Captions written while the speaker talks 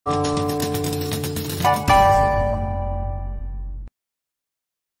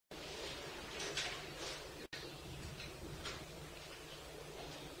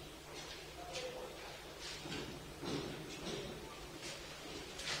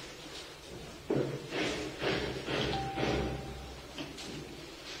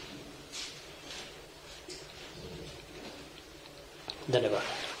धन्यवाद।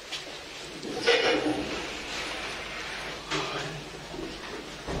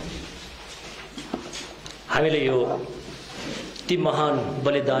 हामीले यो ती महान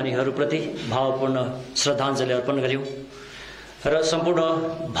बलिदानीहरूप्रति भावपूर्ण श्रद्धाञ्जली अर्पण गर्यौं र सम्पूर्ण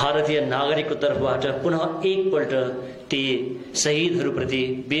भारतीय नागरिकको तर्फबाट पुनः एकपल्ट ती शहीदहरूप्रति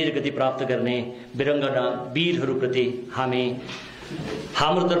वीरगति प्राप्त गर्ने वीरङ्गना वीरहरूप्रति हामी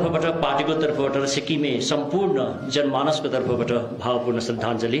हाम्रो तर्फबाट, पार्टीको तर्फबाट र सिक्किमे सम्पूर्ण जनमानसको तर्फबाट भावपूर्ण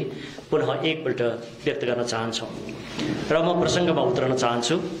श्रद्धाञ्जली पुनः एकपल्ट व्यक्त गर्न चाहन्छौँ। र म प्रसङ्गमा उत्रन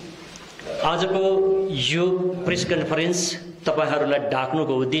चाहन्छु। आजको यो प्रेस कन्फरेन्स तपाईहरूलाई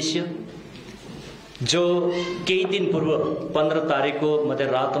डाक्नुको उद्देश्य, जो केही दिन पूर्व 15 तारिकको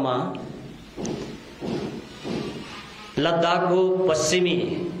मध्यरातमा लद्दाखको पश्चिमी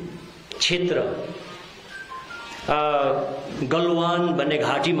क्षेत्र गलवान भन्ने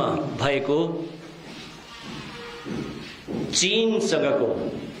घाटीमा भएको चीनसँगको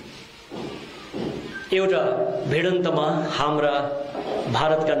एउटा भिडन्तमा हाम्रा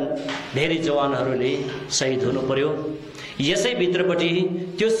भारतका धेरै जवानहरूले शहीद हुनु पर्यो। यसै भित्रपट्टि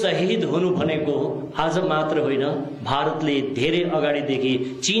त्यो शहीद हुनु भनेको आज मात्र होइन, भारतले धेरै अगाडिदेखि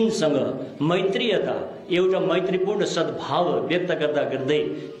चीनसँग मैत्रीयता, एउटा मैत्रीपूर्ण सद्भाव व्यक्त गर्दा गर्दै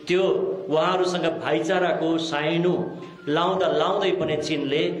त्यो उहाँहरूसँग भाइचाराको साइनो लाउँदा लाउँदै पनि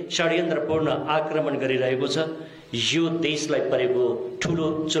चीनले षड्यन्त्रपूर्ण आक्रमण गरिरहेको छ। यो देशलाई परेको ठुलो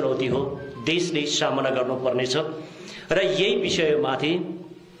चुनौती हो, देशले सामना गर्नुपर्नेछ। र यही विषयमाथि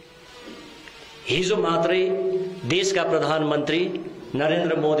हिजो मात्रै देशका प्रधानमन्त्री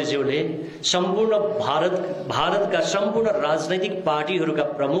नरेन्द्र मोदीज्यूले सम्पूर्ण भारतका सम्पूर्ण राजनैतिक पार्टीहरूका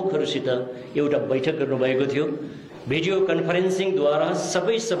प्रमुखहरूसित एउटा बैठक गर्नुभएको थियो। भिडियो कन्फरेन्सिङद्वारा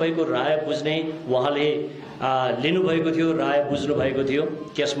सबैको राय बुझ्ने उहाँले लिनुभएको थियो, राय बुझ्नु भएको थियो।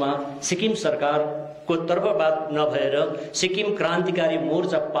 त्यसमा सिक्किम सरकारको तर्फबाट नभएर सिक्किम क्रान्तिकारी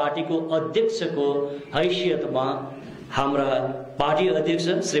मोर्चा पार्टीको अध्यक्षको हैसियतमा हाम्रा पार्टी अध्यक्ष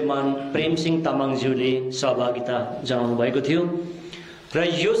श्रीमान प्रेमसिंह तामाङज्यूले सहभागिता जनाउनु भएको थियो। र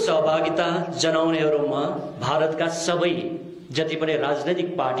यो सहभागिता जनाउनेहरूमा भारतका सबै जति पनि राजनैतिक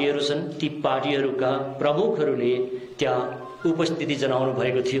पार्टीहरू छन्, ती पार्टीहरूका प्रमुखहरूले त्यहाँ उपस्थिति जनाउनु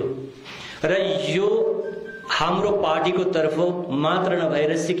भएको थियो। र यो हाम्रो पार्टीको तर्फ मात्र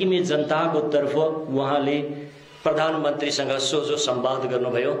नभएर सिक्किमे जनताको तर्फ उहाँले प्रधानमन्त्रीसँग सोझो संवाद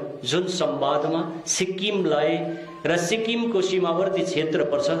गर्नुभयो, जुन संवादमा सिक्किमलाई र सिक्किमको सीमावर्ती क्षेत्र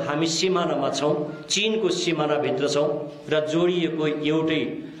पर्छ, हामी सीमानामा छौँ, चीनको सीमानाभित्र छौँ र जोडिएको एउटै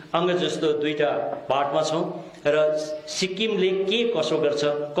अङ्ग जस्तो दुईटा पार्टमा छौँ र सिक्किमले के कसो गर्छ,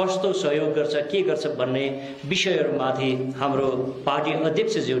 कस्तो सहयोग गर्छ, के गर्छ भन्ने विषयहरूमाथि हाम्रो पार्टी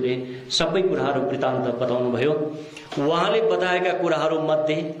अध्यक्षज्यूले सबै कुराहरू वृत्तान्त बताउनुभयो। उहाँले बताएका कुराहरू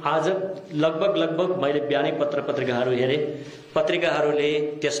मध्ये आज लगभग मैले बिहानै पत्रिकाहरू हेरेँ, पत्रिकाहरूले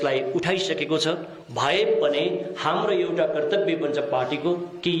त्यसलाई उठाइसकेको छ। भए पनि हाम्रो एउटा कर्तव्य बन्छ पार्टीको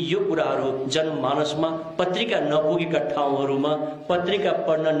कि यो कुराहरू जनमानसमा, पत्रिका नपुगेका ठाउँहरूमा, पत्रिका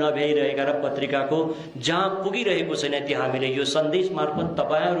पढ्न नभ्याइरहेका र पत्रिकाको जहाँ पुगिरहेको छैन त्यहाँ हामीले यो सन्देश मार्फत,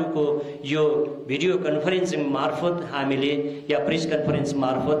 तपाईँहरूको यो भिडियो कन्फरेन्सिङ मार्फत हामीले या प्रेस कन्फरेन्स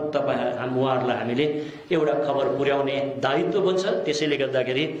मार्फत उहाँहरूलाई हामीले एउटा खबर पुर्याउने दायित्व बन्छ। त्यसैले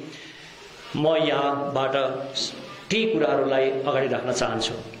गर्दाखेरि म यहाँबाट ती कुराहरूलाई अगाडि राख्न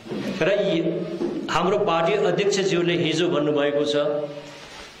चाहन्छु। र हाम्रो पार्टी अध्यक्षज्यूले हिजो भन्नुभएको छ,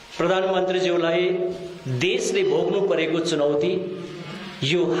 प्रधानमन्त्रीज्यूलाई देशले भोग्नु परेको चुनौती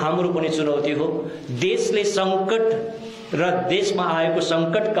यो हाम्रो पनि चुनौती हो। देशले सङ्कट र देशमा आएको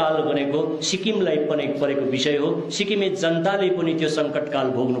सङ्कटकाल भनेको सिक्किमलाई पनि परेको विषय हो। सिक्किमे जनताले पनि त्यो सङ्कटकाल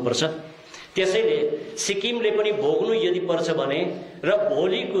भोग्नुपर्छ। त्यसैले सिक्किमले पनि भोग्नु यदि पर्छ भने र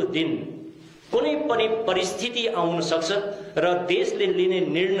भोलिको दिन कुनै पनि परिस्थिति आउन सक्छ र देशले लिने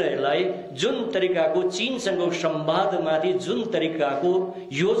निर्णयलाई जुन तरिकाको चीनसँगको संवादमाथि जुन तरिकाको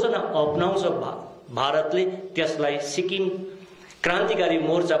योजना अपनाउँछ भारतले, त्यसलाई सिक्किम क्रान्तिकारी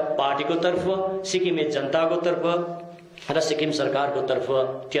मोर्चा पार्टीको तर्फ, सिक्किमे जनताको तर्फ र सिक्किम सरकारको तर्फ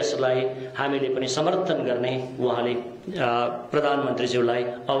त्यसलाई हामीले पनि समर्थन गर्ने उहाँले प्रधानमन्त्रीज्यूलाई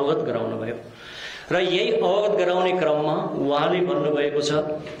अवगत गराउनुभयो। र यही अवगत गराउने क्रममा उहाँले भन्नुभएको छ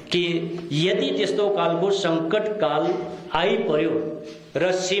कि यदि त्यस्तो कालको सङ्कटकाल आइपर्यो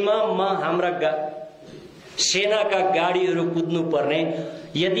र सीमामा हाम्रा सेनाका गाडीहरू कुद्नु पर्ने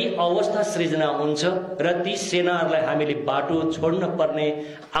यदि अवस्था सृजना हुन्छ र ती सेनाहरूलाई हामीले बाटो छोड्न पर्ने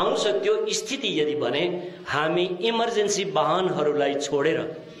आउँछ, त्यो स्थिति यदि भने हामी इमर्जेन्सी वाहनहरूलाई छोडेर,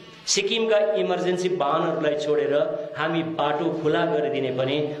 सिक्किमका इमर्जेन्सी वाहनहरूलाई छोडेर हामी बाटो खुला गरिदिने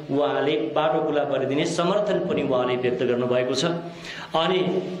पनि उहाँले, बाटो खुला गरिदिने समर्थन पनि उहाँले व्यक्त गर्नुभएको छ। अनि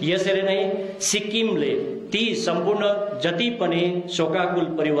यसरी नै सिक्किमले ती सम्पूर्ण जति पनि शोकाकुल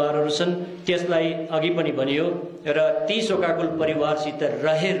परिवारहरू छन् त्यसलाई अघि पनि भनियो र ती शोकाकुल परिवारसित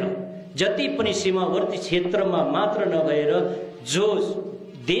रहेर जति पनि सीमावर्ती क्षेत्रमा मात्र नभएर जो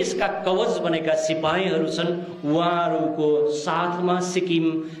देशका कवच बनेका सिपाहीहरू छन् उहाँहरूको साथमा सिक्किम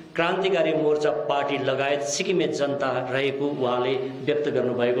क्रान्तिकारी मोर्चा पार्टी लगायत सिक्किमे जनता रहेको उहाँले व्यक्त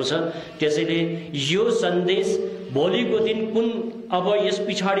गर्नुभएको छ। त्यसैले यो सन्देश भोलिको दिन कुन अब यस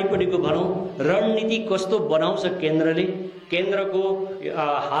पछाडिपट्टिको भनौँ रणनीति कस्तो बनाउँछ केन्द्रको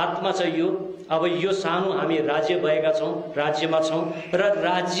हातमा छ यो। अब यो सानो हामी राज्य भएका छौँ, राज्यमा छौँ र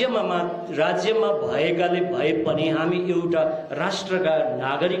राज्यमा भएकाले भए पनि हामी एउटा राष्ट्रका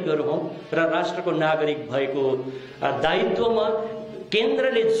नागरिकहरू हौँ र राष्ट्रको नागरिक भएको दायित्वमा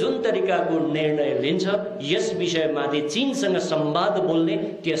केन्द्रले जुन तरिकाको निर्णय लिन्छ यस विषयमाथि चीनसँग संवाद बोल्ने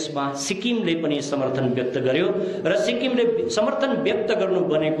त्यसमा सिक्किमले पनि समर्थन व्यक्त गर्यो र सिक्किमले समर्थन व्यक्त गर्नु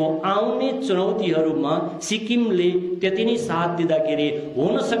भनेको आउने चुनौतीहरूमा सिक्किमले त्यति नै साथ दिँदाखेरि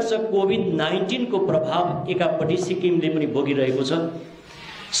हुन सक्छ कोभिड-19 को प्रभाव एकापट्टि सिक्किमले पनि भोगिरहेको छ।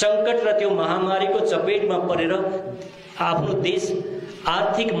 संकट र त्यो महामारीको चपेटमा परेर आफ्नो देश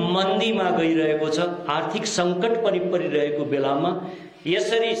आर्थिक मन्दीमा गइरहेको छ, आर्थिक संकट पनि परिरहेको बेलामा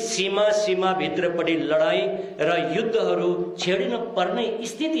यसरी सीमा भित्रपट्टि लडाई र युद्धहरू छेडिन पर्ने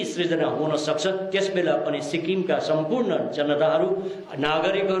स्थिति सृजना हुन सक्छ। त्यसबेला पनि सिक्किमका सम्पूर्ण जनताहरू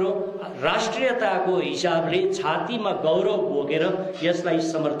नागरिकहरू राष्ट्रियताको हिसाबले छातीमा गौरव बोकेर यसलाई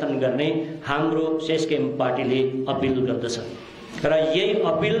समर्थन गर्ने हाम्रो सेस्केम पार्टीले अपिल गर्दछ र यही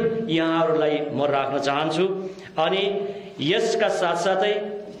अपिल यहाँहरूलाई म राख्न चाहन्छु। अनि यसका साथसाथै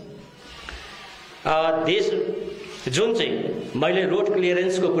देश जुन चाहिँ मैले रोड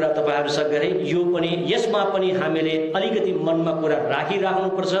क्लियरेन्सको कुरा तपाईहरुसँग गरे यो पनि यसमा पनि हामीले अलिकति मनमा कुरा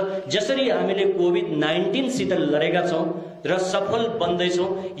राखिराख्नुपर्छ। जसरी हामीले कोभिड-19 सित लडेका छौं र सफल बन्दैछौं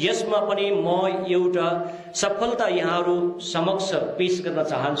यसमा पनि म एउटा सफलता यहाँहरु समक्ष पेश गर्न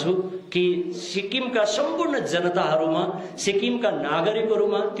चाहन्छु कि सिक्किमका सम्पूर्ण जनताहरुमा सिक्किमका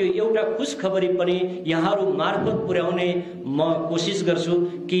नागरिकहरुमा त्यो एउटा खुशखबरी पनि यहाँहरु मार्फत पुर्याउने म कोशिश गर्छु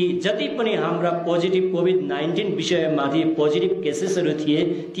कि जति पनि हाम्रा पोजिटिभ कोभिड-19 विषयमाथि पोजिटिभ केसेसहरु थिए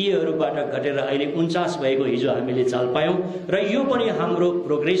तीहरुबाट घटेर अहिले 49 भएको हिजो हामीले चाल पायौं र यो पनि हाम्रो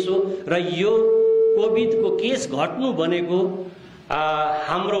प्रोग्रेस हो र यो कोभिड को केस घट्नु भनेको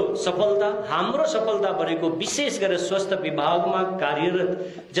हाम्रो सफलता भनेको विशेष गरेर स्वास्थ्य विभागमा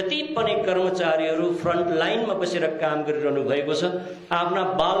कार्यरत जति पनि कर्मचारीहरू फ्रन्ट लाइनमा बसेर काम गरिरहनु भएको छ। आफ्ना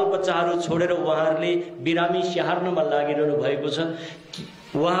बालबच्चाहरू छोडेर उहाँहरूले बिरामी स्याहार्नमा लागिरहनु भएको छ।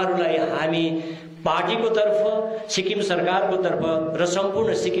 उहाँहरूलाई हामी पार्टीको तर्फ सिक्किम सरकारको तर्फ र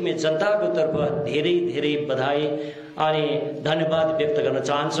सम्पूर्ण सिक्किमे जनताको तर्फ धेरै धेरै बधाई अनि धन्यवाद व्यक्त गर्न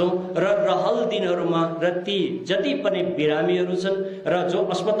चाहन्छौं र रहल दिनहरुमा र ती जति पनि बिरामीहरू छन् र जो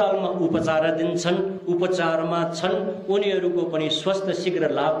अस्पतालमा उपचाराधीन छन् उपचारमा छन् उनीहरूको पनि स्वस्थ शीघ्र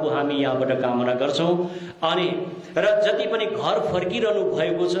लाभको हामी यहाँबाट कामना गर्छौं। अनि र जति पनि घर फर्किरहनु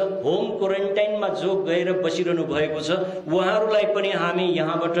भएको छ होम क्वारेन्टाइनमा जो गएर बसिरहनु भएको छ उहाँहरूलाई पनि हामी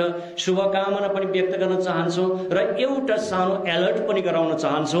यहाँबाट शुभकामना पनि व्यक्त गर्न चाहन्छौं र एउटा सानो अलर्ट पनि गराउन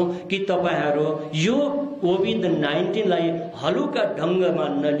चाहन्छौं कि तपाईहरु यो कोभिड-19 लाई हलुका ढंगमा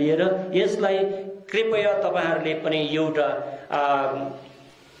नलिएर यसलाई कृपया तपाईहरुले पनि एउटा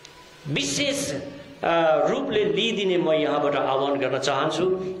विशेष रूपले लिइदिने म यहाँबाट आह्वान गर्न चाहन्छु।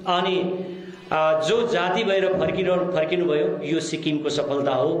 अनि जो जाति भएर फर्किनु भयो यो सिक्किमको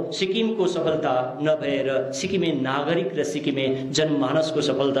सफलता हो। सिक्किमको सफलता नभएर सिक्किमे नागरिक र सिक्किमे जनमानसको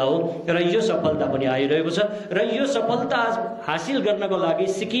सफलता हो र यो सफलता पनि आइरहेको छ र यो सफलता हासिल गर्नको लागि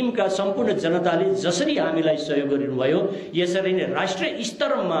सिक्किमका सम्पूर्ण जनताले जसरी हामीलाई सहयोग गरिनुभयो यसरी नै राष्ट्रिय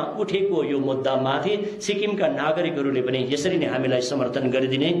स्तरमा उठेको यो मुद्दामाथि सिक्किमका नागरिकहरूले पनि यसरी नै हामीलाई समर्थन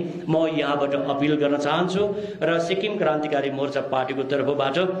गरिदिने म यहाँबाट अपिल गर्न चाहन्छु र सिक्किम क्रान्तिकारी मोर्चा पार्टीको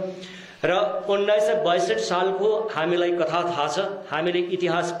तर्फबाट र 1962 सालको हामीलाई कथा थाहा छ, हामीले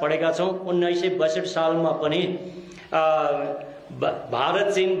इतिहास पढेका छौं। 1962 सालमा पनि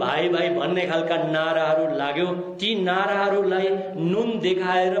भारत चीन भाइ भाइ भन्ने खालका नाराहरू लाग्यो। ती नाराहरूलाई नुन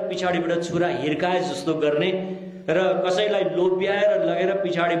देखाएर पिछाडीबाट छुरा हिर्काए जस्तो गर्ने र कसैलाई लोभ्याएर लगेर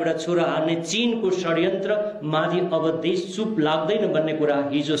पिछाडीबाट छुरा हान्ने चीनको षड्यन्त्र माथि अब देश चुप लाग्दैन भन्ने कुरा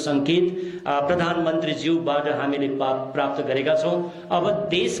हिजो संकेत प्रधानमन्त्री ज्यूबाट हामीले प्राप्त गरेका छौं। अब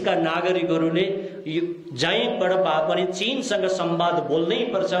देशका नागरिकहरूले जहीँबाट भए पनि चीनसँग संवाद बोल्नै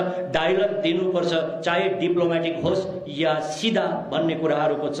पर्छ, डायलग दिनुपर्छ, चाहे डिप्लोमेटिक होस् या सिधा भन्ने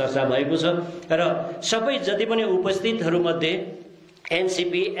कुराहरूको चर्चा भएको छ र सबै जति पनि उपस्थितहरू मध्ये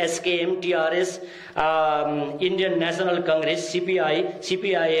NCP, SKM, TRS, Indian national Congress, CPI,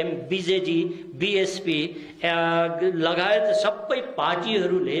 CPIM, BJD, BSP लगायत सबै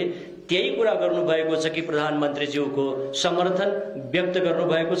पार्टीहरूले त्यही कुरा गर्नुभएको छ कि प्रधानमन्त्रीज्यूको समर्थन व्यक्त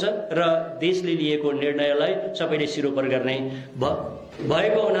गर्नुभएको छ र देशले लिएको निर्णयलाई सबैले सिरोपर गर्ने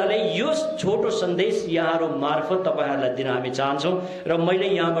भएको हुनाले यो छोटो सन्देश यहाँहरू मार्फत तपाईहरूलाई दिन हामी चाहन्छौँ र मैले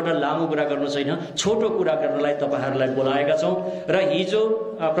यहाँबाट लामो कुरा गर्नु छैन, छोटो कुरा गर्नलाई तपाईहरूलाई बोलाएका छौँ र हिजो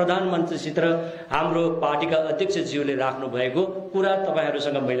प्रधानमन्त्रीसित हाम्रो पार्टीका अध्यक्षज्यूले राख्नु भएको कुरा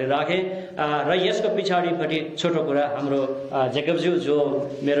तपाईहरूसँग मैले राखेँ र यसको पछाडिपट्टि छोटो कुरा हाम्रो जेकबज्यू जो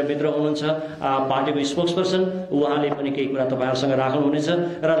मेरो मित्र हुनुहुन्छ, पार्टीको स्पोक्स पर्सन, उहाँले पनि केही कुरा तपाईहरूसँग राख्नुहुनेछ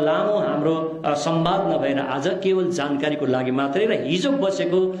र लामो हाम्रो संवाद नभएर आज केवल जानकारीको लागि मात्रै र हिजो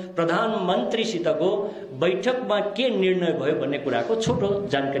बसेको प्रधानमन्त्रीसितको बैठकमा के निर्णय भयो भन्ने कुराको छोटो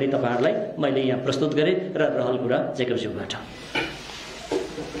जानकारी तपाईहरूलाई मैले यहाँ प्रस्तुत गरेँ र रहल कुरा जेकबज्यूबाट।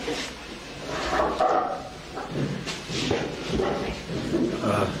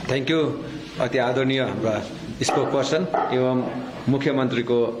 थ्याङ्क यू अति आदरणीय हाम्रा स्पोक पर्सन एवं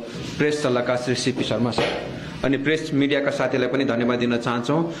मुख्यमन्त्रीको प्रेस सल्लाहकार श्री सीपी शर्मा सर अनि प्रेस मिडियाका साथीलाई पनि धन्यवाद दिन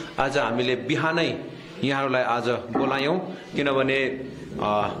चाहन्छौँ। आज हामीले बिहानै यहाँहरूलाई आज बोलायौँ किनभने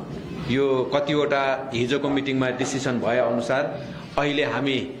यो कतिवटा हिजोको मिटिङमा डिसिसन भए अनुसार अहिले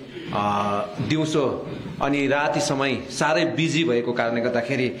हामी दिउँसो अनि राति समय साह्रै बिजी भएको कारणले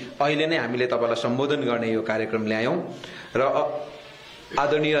गर्दाखेरि अहिले नै हामीले तपाईँलाई सम्बोधन गर्ने यो कार्यक्रम ल्यायौँ र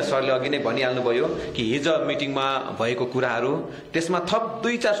आदरणीय सरले अघि नै भनिहाल्नुभयो कि हिजो मिटिङमा भएको कुराहरू त्यसमा थप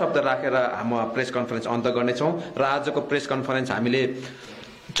 2-4 शब्द राखेर हामी प्रेस कन्फरेन्स अन्त गर्नेछौँ र आजको प्रेस कन्फरेन्स हामीले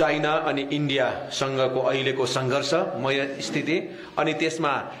चाइना अनि इन्डियासँगको अहिलेको सङ्घर्षमय स्थिति अनि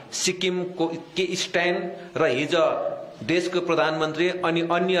त्यसमा सिक्किमको के स्ट्यान्ड र हिजो देशको प्रधानमन्त्री अनि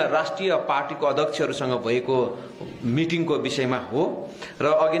अन्य राष्ट्रिय पार्टीको अध्यक्षहरूसँग भएको मिटिङको विषयमा हो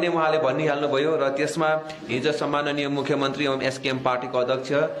र अघि नै उहाँले भनिहाल्नुभयो र त्यसमा हिजो सम्माननीय मुख्यमन्त्री एवं एसकेएम पार्टीको अध्यक्ष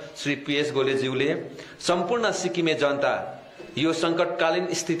श्री पीएस गोलेज्यूले सम्पूर्ण सिक्किमे जनता यो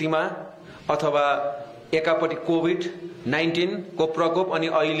सङ्कटकालीन स्थितिमा अथवा एकापट्टि कोभिड-19 को प्रकोप अनि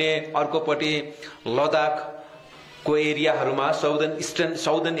अहिले अर्कोपट्टि लद्दाखको एरियाहरूमा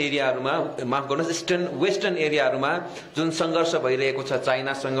साउदर्न एरियाहरूमा माफ गर्नुहोस् इस्टर्न वेस्टर्न एरियाहरूमा जुन सङ्घर्ष भइरहेको छ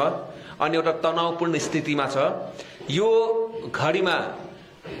चाइनासँग अनि एउटा तनावपूर्ण स्थितिमा छ, यो घडीमा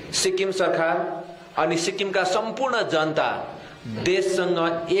सिक्किम सरकार अनि सिक्किमका सम्पूर्ण जनता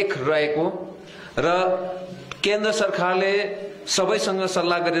देशसँग एक रहेको र केन्द्र सरकारले सबैसँग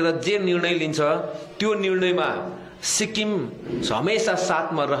सल्लाह गरेर जे निर्णय लिन्छ त्यो निर्णयमा सिक्किम हमेशा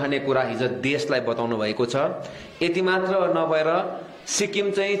साथमा रहने कुरा हिजो देशलाई बताउनु भएको छ। यति मात्र नभएर सिक्किम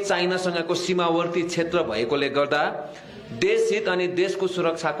चाहिँ चाइनासँगको सीमावर्ती क्षेत्र भएकोले गर्दा देशहित अनि देशको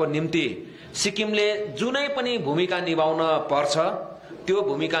सुरक्षाको निम्ति सिक्किमले जुनै पनि भूमिका निभाउन पर्छ, त्यो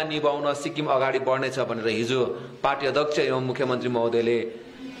भूमिका निभाउन सिक्किम अगाडि बढ्नेछ भनेर हिजो पार्टी अध्यक्ष एवं मुख्यमन्त्री महोदयले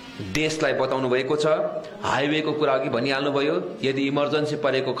देशलाई बताउनु भएको छ। हाइवेको कुरा अघि भनिहाल्नुभयो, यदि इमर्जेन्सी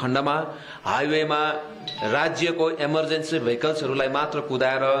परेको खण्डमा हाइवेमा राज्यको इमर्जेन्सी भेहिकल्सहरूलाई मात्र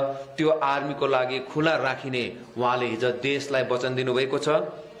कुदाएर त्यो आर्मीको लागि खुला राखिने उहाँले हिजो देशलाई वचन दिनुभएको छ।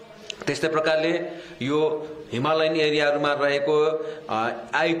 त्यस्तै प्रकारले यो हिमालयन एरियाहरूमा रहेको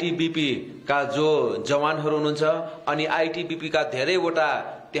आईटीबीपी का जो जवानहरू हुनुहुन्छ अनि आईटीबीपी का धेरैवटा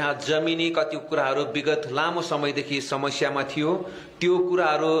त्यहाँ जमिनी कति कुराहरू विगत लामो समयदेखि समस्यामा थियो, त्यो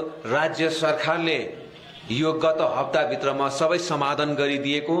कुराहरू राज्य सरकारले यो गत हप्ताभित्रमा सबै समाधान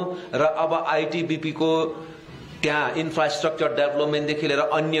गरिदिएको र अब आईटीबीपी को त्यहाँ इन्फ्रास्ट्रक्चर डेभलपमेन्टदेखि लिएर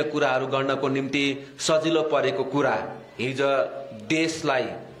अन्य कुराहरू गर्नको निम्ति सजिलो परेको कुरा हिजो देशलाई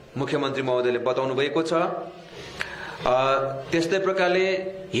मुख्यमन्त्री महोदयले बताउनु भएको छ। त्यस्तै प्रकारले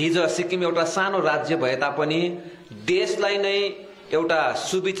हिजो सिक्किम एउटा सानो राज्य भए तापनि देशलाई नै एउटा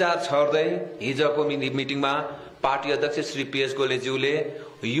सुविचार छर्दै हिजोको मिटिङमा पार्टी अध्यक्ष श्री पीएस गोलेज्यूले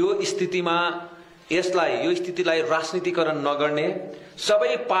यो स्थितिलाई राजनीतिकरण नगर्ने,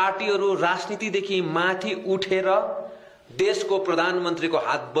 सबै पार्टीहरू राजनीतिदेखि माथि उठेर देशको प्रधानमन्त्रीको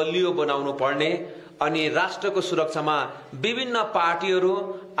हात बलियो बनाउनु पर्ने अनि राष्ट्रको सुरक्षामा विभिन्न पार्टीहरू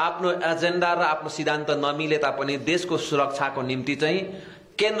आफ्नो एजेन्डा र आफ्नो सिद्धान्त नमिले तापनि देशको सुरक्षाको निम्ति चाहिँ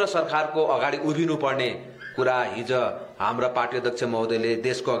केन्द्र सरकारको अगाडि उभिनु पर्ने कुरा हिजो हाम्रा पार्टी अध्यक्ष महोदयले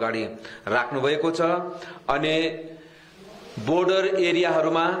देशको अगाडि राख्नु भएको छ। अनि बोर्डर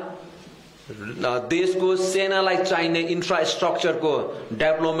एरियाहरूमा देशको सेनालाई चाहिने इन्फ्रास्ट्रक्चरको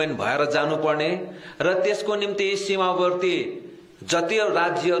डेभलपमेन्ट भएर जानुपर्ने र त्यसको निम्ति सीमावर्ती जति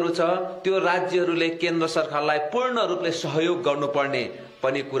राज्यहरू छ त्यो राज्यहरूले केन्द्र सरकारलाई पूर्ण रूपले सहयोग गर्नुपर्ने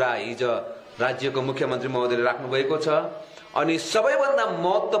पनि कुरा हिजो राज्यको मुख्यमन्त्री महोदयले राख्नु भएको छ। अनि सबैभन्दा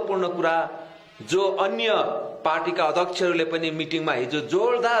महत्त्वपूर्ण कुरा जो अन्य पार्टीका अध्यक्षहरूले पनि मिटिङमा हिजो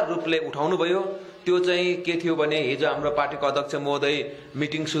जोरदार रूपले उठाउनु भयो त्यो चाहिँ के थियो भने हिजो हाम्रो पार्टीको अध्यक्ष महोदय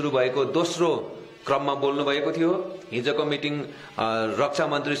मिटिङ सुरु भएको दोस्रो क्रममा बोल्नु भएको थियो। हिजोको मिटिङ रक्षा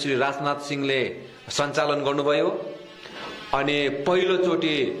मन्त्री श्री राजनाथ सिंहले सञ्चालन गर्नुभयो अनि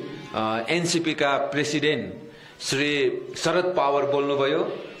पहिलोचोटि एनसीपी का प्रेसिडेन्ट श्री शरद पवार बोल्नुभयो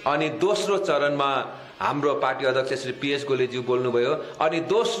अनि दोस्रो चरणमा हाम्रो पार्टी अध्यक्ष श्री पीएस गोलेज्यू बोल्नुभयो अनि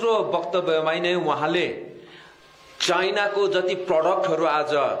दोस्रो वक्तव्यमा नै उहाँले चाइनाको जति प्रोडक्टहरू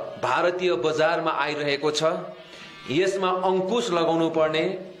आज भारतीय बजारमा आइरहेको छ यसमा अंकुश लगाउनु पर्ने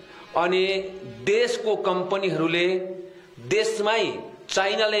अनि देशको कम्पनीहरूले देशमै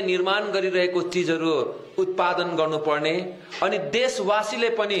चाइनाले निर्माण गरिरहेको चीजहरू उत्पादन गर्नुपर्ने अनि देशवासीले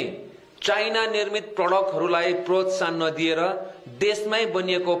पनि चाइना निर्मित प्रोडक्टहरूलाई प्रोत्साहन नदिएर देशमै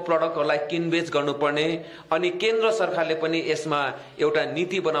बनिएको प्रोडक्टहरूलाई किनबेच गर्नुपर्ने अनि केन्द्र सरकारले पनि यसमा एउटा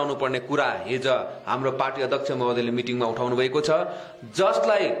नीति बनाउनु पर्ने कुरा हिजो हाम्रो पार्टी अध्यक्ष महोदयले मिटिङमा उठाउनु भएको छ,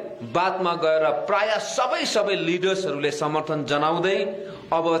 जसलाई बादमा गएर प्राय सबै लिडर्सहरूले समर्थन जनाउँदै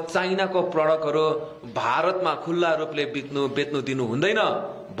अब चाइनाको प्रोडक्टहरू भारतमा खुल्ला रूपले बेच्नु दिनु हुँदैन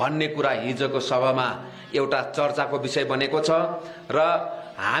भन्ने कुरा हिजोको सभामा एउटा चर्चाको विषय बनेको छ। र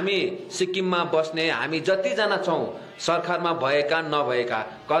हामी सिक्किममा बस्ने हामी जतिजना छौं सरकारमा भएका नभएका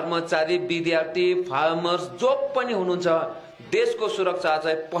कर्मचारी विद्यार्थी फार्मर्स जो पनि हुनुहुन्छ देशको सुरक्षा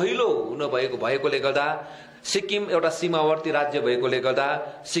चाहिँ पहिलो हुनु भएकोले गर्दा सिक्किम एउटा सीमावर्ती राज्य भएकोले गर्दा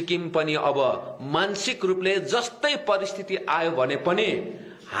सिक्किम पनि अब मानसिक रूपले जस्तै परिस्थिति आयो भने पनि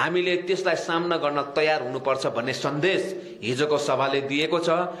हामीले त्यसलाई सामना गर्न तयार हुनुपर्छ भन्ने सन्देश हिजोको सभाले दिएको छ।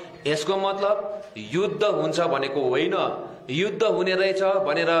 यसको मतलब युद्ध हुन्छ भनेको होइन, युद्ध हुने रहेछ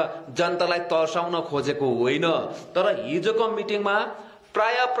भनेर जनतालाई तर्साउन खोजेको होइन, तर हिजोको मिटिङमा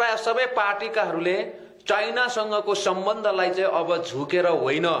प्राय सबै पार्टीकाहरूले चाइनासँगको सम्बन्धलाई चाहिँ अब झुकेर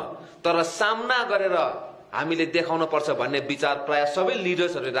होइन तर सामना गरेर हामीले देखाउन पर्छ भन्ने विचार प्राय सबै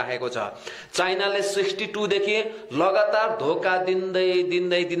लिडर्सहरूले राखेको छ। चाइनाले 62 देखि लगातार धोका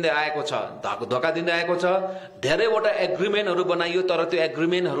दिँदै आएको छ, धोका दिँदै आएको छ। धेरैवटा एग्रीमेन्टहरू बनाइयो तर त्यो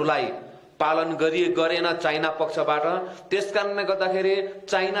एग्रीमेन्टहरूलाई पालन गरेन चाइना पक्षबाट। त्यसकारणले गर्दाखेरि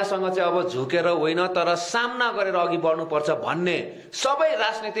चाइनासँग चाहिँ अब झुकेर होइन तर सामना गरेर अघि बढ्नुपर्छ भन्ने सबै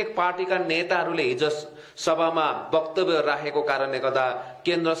राजनीतिक पार्टीका नेताहरूले हिजो सभामा वक्तव्य राखेको कारणले गर्दा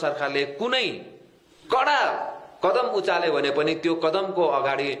केन्द्र सरकारले कुनै कडा कदम उचाल्यो भने पनि त्यो कदमको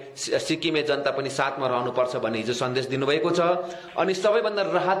अगाडि सिक्किमे जनता पनि साथमा रहनुपर्छ भन्ने हिजो सन्देश दिनुभएको छ। अनि सबैभन्दा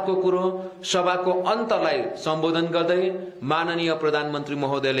राहतको कुरो सभाको अन्तलाई सम्बोधन गर्दै माननीय प्रधानमन्त्री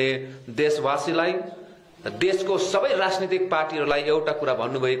महोदयले देशवासीलाई देशको सबै राजनीतिक पार्टीहरूलाई एउटा कुरा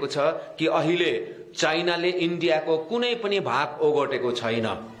भन्नुभएको छ कि अहिले चाइनाले इन्डियाको कुनै पनि भाग ओगटेको छैन।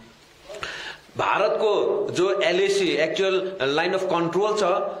 भारतको जो LAC actual line of control छ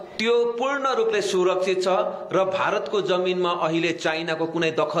त्यो पूर्ण रूपले सुरक्षित छ र भारतको जमिनमा अहिले चाइनाको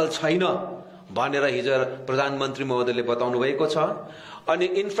कुनै दखल छैन भनेर हिजो प्रधानमन्त्री महोदयले बताउनु भएको छ। अनि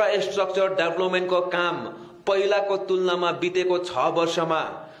इन्फ्रास्ट्रक्चर डेभलपमेन्टको काम पहिलाको तुलनामा बितेको 6 वर्षमा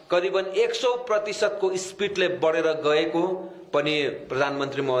करिबन 100% को स्पिडले बढेर गएको पनि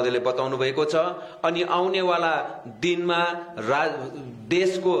प्रधानमन्त्री महोदयले बताउनु भएको छ। अनि आउनेवाला दिनमा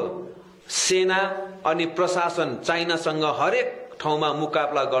देशको सेना अनि प्रशासन चाइनासँग हरेक ठाउँमा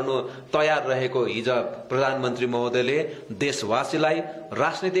मुकाबला गर्नु तयार रहेको हिजो प्रधानमन्त्री महोदयले देशवासीलाई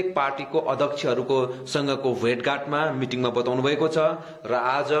राजनीतिक पार्टीको अध्यक्षहरूको सँगको भेटघाटमा मिटिङमा बताउनु भएको छ। र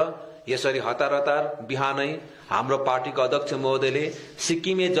आज यसरी हतार बिहानै हाम्रो पार्टीको अध्यक्ष महोदयले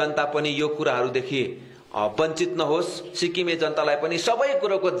सिक्किमे जनता पनि यो कुराहरूदेखि वञ्चित नहोस्, सिक्किमे जनतालाई पनि सबै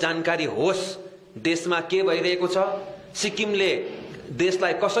कुरोको जानकारी होस्, देशमा के भइरहेको छ, सिक्किमले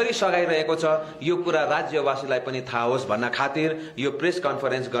देशलाई कसरी सघाइरहेको छ यो कुरा राज्यवासीलाई पनि थाहा होस् भन्न खातिर यो प्रेस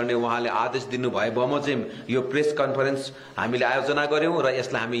कन्फरेन्स गर्ने उहाँले आदेश दिनुभए बमोजिम यो प्रेस कन्फरेन्स हामीले आयोजना गर्यौं र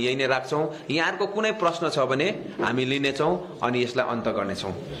यसलाई हामी यही नै राख्छौं। यहाँहरुको कुनै प्रश्न छ भने हामी लिनेछौं अनि यसलाई अन्त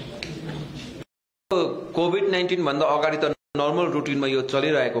गर्नेछौं। कोभिड-19 भन्दा अगाडि त नर्मल रुटिनमा यो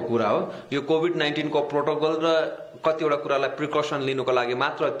चलिरहेको कुरा हो। यो कोभिड-19 को प्रोटोकल र कतिवटा कुरालाई प्रिकसन लिनुको लागि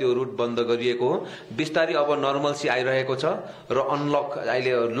मात्र त्यो रुट बन्द गरिएको हो। बिस्तारै अब नर्मलसी आइरहेको छ र अनलक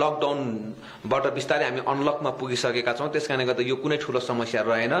अहिले लकडाउनबाट बिस्तारै हामी अनलकमा पुगिसकेका छौं। त्यसकारणले गर्दा यो कुनै ठूलो समस्या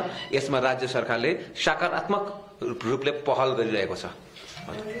रहेन। यसमा राज्य सरकारले सकारात्मक रूपले पहल गरिरहेको छ।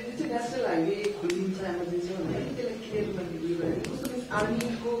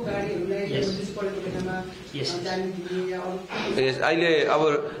 अहिले अब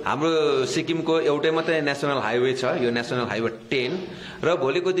हाम्रो सिक्किमको एउटै मात्रै नेशनल हाइवे छ, यो नेशनल हाइवे 10 र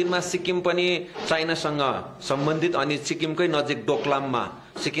भोलिको दिनमा सिक्किम पनि चाइनासँग सम्बन्धित अनि सिक्किमकै नजिक डोकलाममा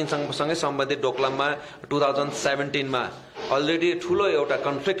सिक्किमसँगै सम्बन्धित डोकलाममा 2017 मा अलरेडी ठूलो एउटा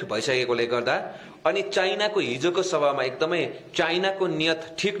कन्फ्लिक्ट भइसकेकोले गर्दा अनि चाइनाको हिजोको सभामा एकदमै चाइनाको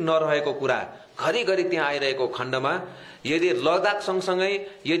नियत ठीक नरहेको कुरा घरिघरि त्यहाँ आइरहेको खण्डमा यदि लद्दाख सँगसँगै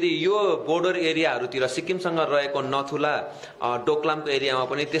यदि यो बोर्डर एरियाहरूतिर सिक्किमसँग रहेको नथुला डोक्लामको एरियामा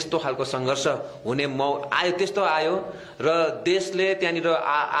पनि त्यस्तो खालको सङ्घर्ष हुने आयो, त्यस्तो आयो र देशले त्यहाँनिर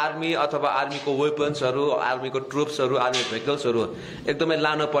आर्मी अथवा आर्मीको वेपन्सहरू, आर्मीको ट्रुप्सहरू, आर्मी भेहिकल्सहरू एकदमै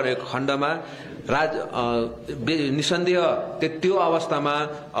लानु परेको खण्डमा निसन्देह त्यो अवस्थामा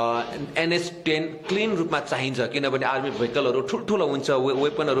NH-10 क्लिन रूपमा चाहिन्छ, किनभने आर्मी भेहिकलहरू ठुल्ठुलो हुन्छ,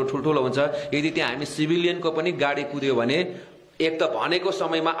 वेपनहरू ठुल्ठुलो हुन्छ। यदि त्यहाँ हामी सिभिलियनको पनि गाडी कुद्यो भने एक त भनेको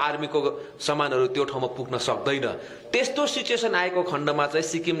समयमा आर्मीको सामानहरू त्यो ठाउँमा पुग्न सक्दैन। त्यस्तो सिचुएसन आएको खण्डमा चाहिँ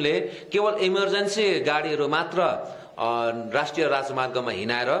सिक्किमले केवल इमर्जेन्सी गाडीहरू मात्र राष्ट्रिय राजमार्गमा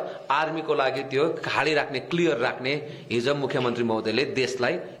हिँडाएर आर्मीको लागि त्यो खाली राख्ने, क्लियर राख्ने हिजो मुख्यमन्त्री महोदयले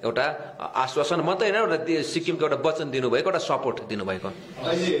देशलाई एउटा आश्वासन मात्रै होइन, एउटा सिक्किमको एउटा वचन दिनुभएको, एउटा सपोर्ट दिनुभएको।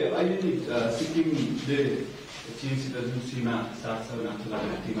 चीनसित जुन सीमा साथ छ नाथुला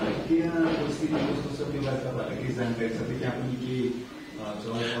घाटीमा त्यहाँको स्थिति कस्तो छ त्यो बारे तपाईँहरूलाई के जानकारी छ? त्यहाँ पनि के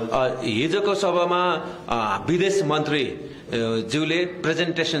हिजोको सभामा विदेश मन्त्री ज्यूले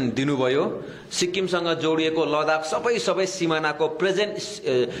प्रेजेन्टेसन दिनुभयो। सिक्किमसँग जोडिएको लद्दाख सबै सिमानाको प्रेजेन्ट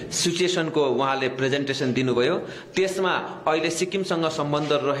सिचुएसनको उहाँले प्रेजेन्टेसन दिनुभयो। त्यसमा अहिले सिक्किमसँग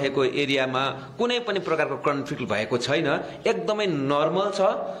सम्बन्ध रहेको एरियामा कुनै पनि प्रकारको कन्फ्लिक्ट भएको छैन, एकदमै नर्मल छ।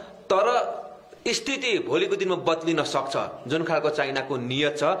 तर स्थिति भोलिको दिनमा बदलिन सक्छ। जुन खालको चाइनाको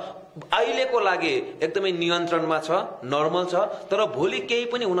नियत छ अहिलेको लागि एकदमै नियन्त्रणमा छ, नर्मल छ, तर भोलि केही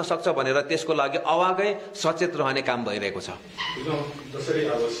पनि हुन सक्छ भनेर त्यसको लागि अवागै सचेत रहने काम भइरहेको छ। जसरी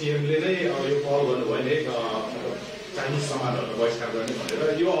अब सीएमले नै यो पहल गर्नुभयो नि चाइनिज सामानहरू बहिष्कार गर्ने भनेर,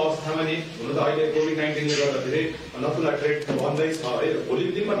 यो अवस्थामा नि हुन त अहिले कोभिड-19 ले गर्दाखेरि नथुला ट्रेड बन्दै छ है,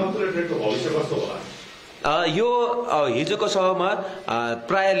 भोलिको दिनमा नथुला ट्रेडको भविष्य कस्तो होला? यो हिजोको सभामा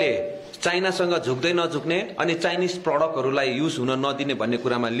प्रायले चाइनासँग झुक्दै नझुक्ने अनि चाइनिज प्रडक्टहरूलाई युज हुन नदिने भन्ने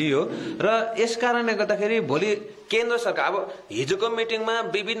कुरामा लियो र यस कारणले गर्दाखेरि भोलि केन्द्र सरकार, अब हिजोको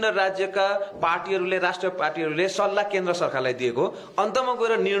मिटिङमा विभिन्न राज्यका पार्टीहरूले, राष्ट्रिय पार्टीहरूले सल्लाह केन्द्र सरकारलाई दिएको, अन्तमा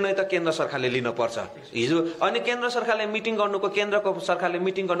गएर निर्णय त केन्द्र सरकारले लिन पर्छ हिजो। अनि केन्द्र सरकारले मिटिङ गर्नुको, केन्द्रको सरकारले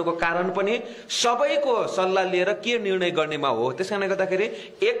मिटिङ गर्नुको कारण पनि सबैको सल्लाह लिएर के निर्णय गर्नेमा हो। त्यसकारणले गर्दाखेरि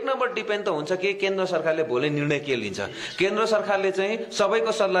एक नम्बर डिपेन्ड त हुन्छ कि केन्द्र सरकारले भोलि निर्णय के लिन्छ। केन्द्र सरकारले चाहिँ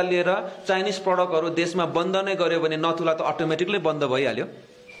सबैको सल्लाह लिएर चाइनिज प्रडक्टहरू देशमा बन्द नै गर्यो भने नथुला त अटोमेटिकली बन्द भइहाल्यो।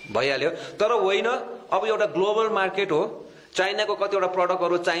 तर होइन, अब एउटा ग्लोबल मार्केट हो, चाइनाको कतिवटा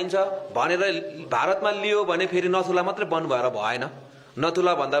प्रडक्टहरू चाहिन्छ भनेर भारतमा लियो भने फेरि नथुला मात्रै बन्द भएर भएन,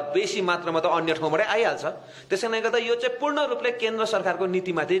 नथुला भन्दा बेसी मात्रामा त अन्य ठाउँबाटै आइहाल्छ। त्यसैले गर्दा यो चाहिँ पूर्ण रूपले केन्द्र सरकारको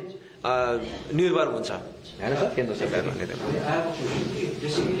नीतिमाथि निर्भर हुन्छ हैन सर। केन्द्र सरकारले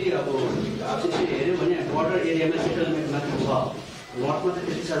हेर्यो भने बोर्डर एरियामा सेटलमेन्ट मात्र छ, नर्थमा त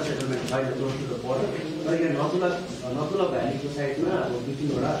त्यति साह्रो सेटलमेन्ट छैन क्लोज टु द बोर्डर। तर यहाँ नथुला भ्यालीको साइडमा अब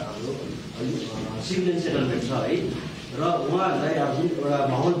 2-3वटा हाम्रो सिभिलियन सेटलमेन्ट छ है, र उहाँहरूलाई अब जुन एउटा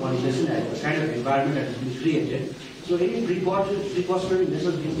माहौल बनिँदैछ नि, kind of environment that is been created. So any precautionary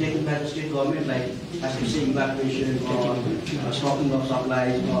measures being taken by the state government, like as you say, evacuation or stocking of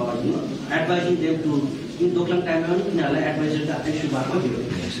supplies, or advising them to in Doklam time advisor that they should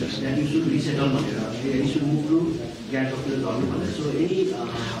that you should resettle, you should move to Gangtok to the government. So any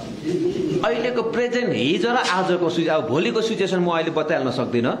अहिलेको present हिजो र आजको अब भोलिको situation म अहिले बताइहाल्न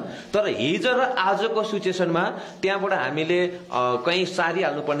सक्दिनँ, तर हिजो र आजको सिचुएसनमा त्यहाँबाट हामीले कहीँ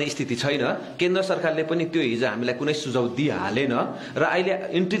सारिहाल्नुपर्ने स्थिति छैन। केन्द्र सरकारले पनि त्यो हिजो हामीलाई कुनै सुझाव दिइहालेन र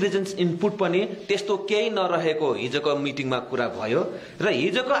अहिले इन्टेलिजेन्स इनपुट पनि त्यस्तो केही नरहेको हिजोको मिटिङमा कुरा भयो र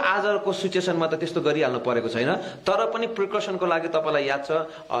हिजोको आजको सिचुएसनमा त त्यस्तो गरिहाल्नु परेको छैन। तर पनि प्रिकसनको लागि तपाईँलाई याद छ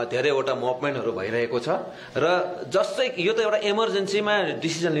धेरैवटा मुभमेन्टहरू भइरहेको छ र जसै यो त एउटा इमर्जेन्सीमा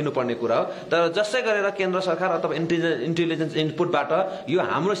डिसिजन लिनुपर्ने कुरा हो, तर जसै गरेर केन्द्र सरकार अथवा इन्टेलिजेन्स इनपुटबाट यो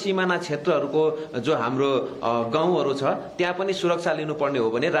हाम्रो सिमाना क्षेत्रहरूको जो हाम्रो गाउँहरू छ त्यहाँ पनि सुरक्षा लिनुपर्ने हो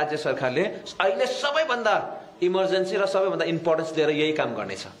भने राज्य सरकारले अहिले सबैभन्दा इमर्जेन्सी र सबैभन्दा इम्पोर्टेन्स दिएर यही काम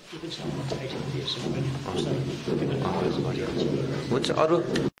गर्नेछ। हुन्छ, अरू